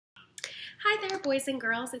Hi there, boys and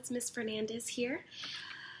girls. It's Ms. Fernandez here.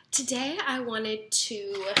 Today I wanted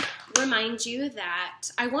to remind you that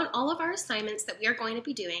I want all of our assignments that we are going to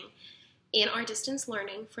be doing in our distance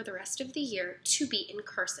learning for the rest of the year to be in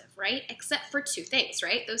cursive, right? Except for two things,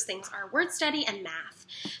 right? Those things are word study and math.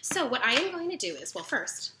 So what I am going to do is, well,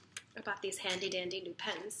 first, I bought these handy dandy new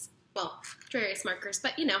pens. Well, various markers,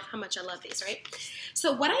 but you know how much I love these, right?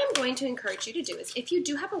 So what I am going to encourage you to do is, if you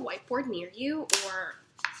do have a whiteboard near you, or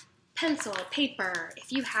pencil, paper,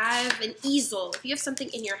 if you have an easel, if you have something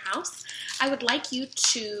in your house, I would like you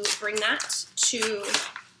to bring that to,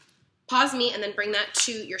 pause me and then bring that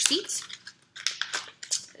to your seat.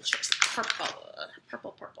 It's purple.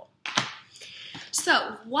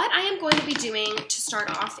 So what I am going to be doing to start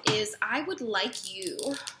off is I would like you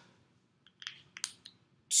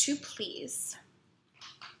to please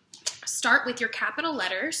start with your capital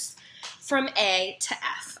letters from A to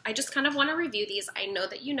F. I just kind of want to review these. I know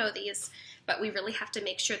that you know these, but we really have to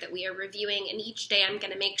make sure that we are reviewing, and each day I'm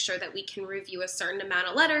going to make sure that we can review a certain amount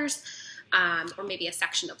of letters, or maybe a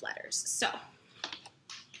section of letters. So,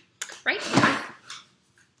 right here,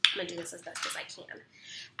 I'm going to do this as best as I can.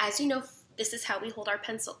 As you know, this is how we hold our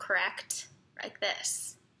pencil, correct? Like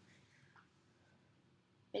this.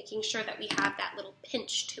 Making sure that we have that little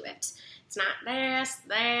pinch to it. It's not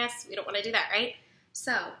this. We don't want to do that, right?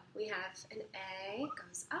 So we have an A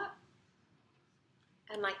goes up,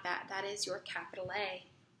 and like that, that is your capital A.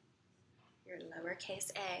 Your lowercase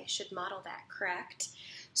a should model that, correct?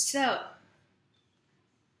 So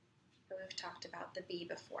we've talked about the B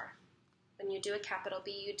before. When you do a capital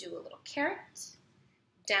B, you do a little caret,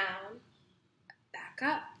 down, back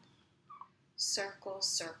up, circle,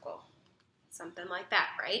 circle, something like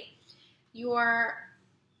that, right? Your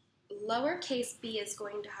lowercase b is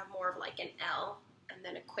going to have more of like an L, and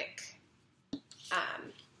then a quick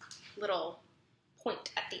little point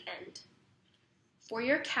at the end. For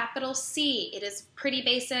your capital C, it is pretty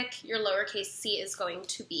basic. Your lowercase c is going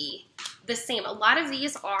to be the same. A lot of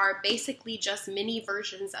these are basically just mini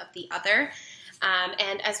versions of the other.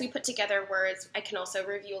 And as we put together words, I can also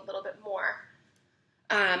review a little bit more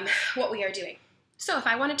what we are doing. So if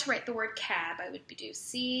I wanted to write the word cab, I would do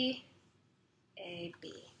C-A-B.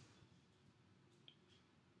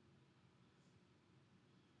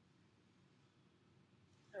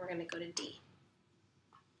 We're going to go to D.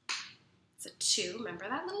 It's a 2. Remember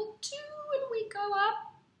that little 2 when we go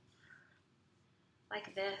up?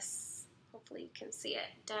 Like this. Hopefully you can see it.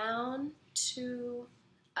 Down, 2,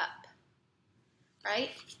 up. Right?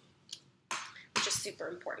 Which is super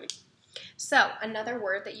important. So another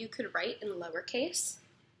word that you could write in lowercase.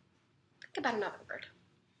 Think about another word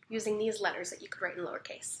using these letters that you could write in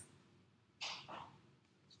lowercase.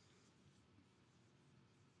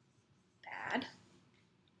 Bad.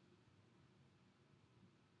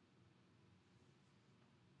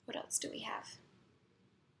 What else do we have?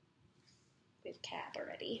 We have cab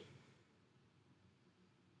already.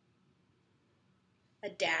 A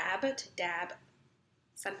dab, to dab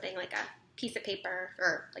something like a piece of paper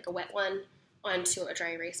or like a wet one onto a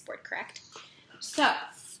dry erase board, correct? So,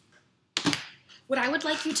 what I would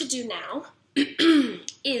like you to do now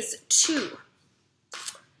is to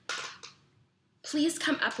please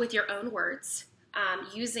come up with your own words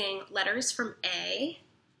using letters from A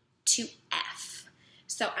to F.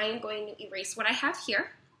 So I am going to erase what I have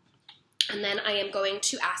here, and then I am going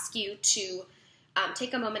to ask you to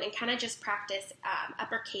take a moment and kind of just practice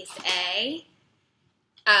uppercase A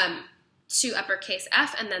to uppercase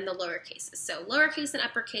F, and then the lowercases. So lowercase and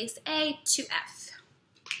uppercase A to F.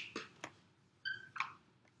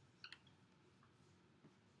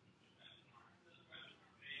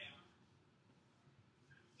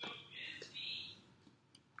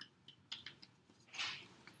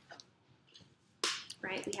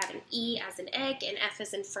 Right, we have an E as in egg and F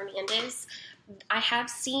as in Fernandez. I have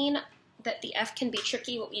seen that the F can be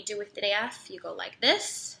tricky. What we do with the F, you go like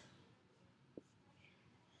this.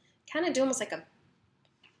 Kind of do almost like a,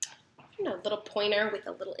 little pointer with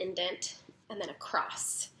a little indent, and then a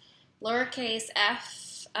cross. Lowercase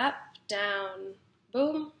f, up, down,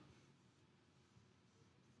 boom.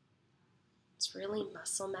 It's really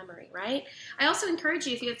muscle memory, right? I also encourage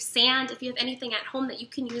you, if you have sand, if you have anything at home that you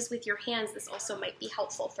can use with your hands, this also might be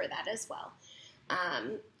helpful for that as well.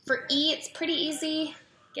 For E, it's pretty easy.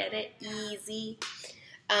 Get it? Easy.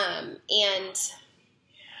 And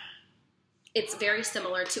it's very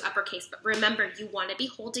similar to uppercase, but remember, you want to be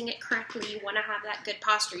holding it correctly. You want to have that good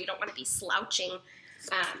posture. You don't want to be slouching.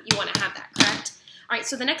 You want to have that correct. All right,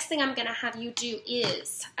 so the next thing I'm going to have you do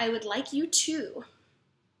is I would like you to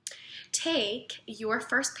take your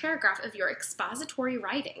first paragraph of your expository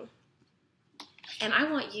writing and I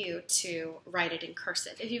want you to write it in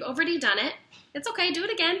cursive. If you've already done it, it's okay, do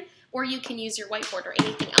it again, or you can use your whiteboard or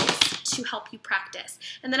anything else to help you practice.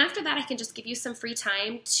 And then after that, I can just give you some free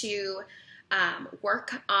time to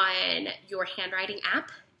work on your handwriting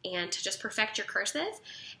app and to just perfect your cursive.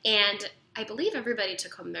 And I believe everybody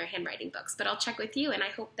took home their handwriting books, but I'll check with you, and I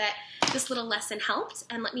hope that this little lesson helped.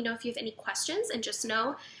 And let me know if you have any questions, and just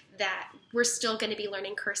know that we're still going to be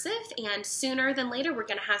learning cursive, and sooner than later we're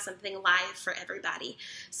going to have something live for everybody.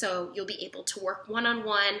 So you'll be able to work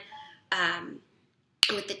one-on-one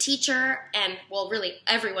with the teacher, and well, really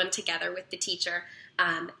everyone together with the teacher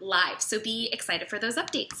live. So be excited for those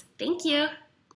updates. Thank you.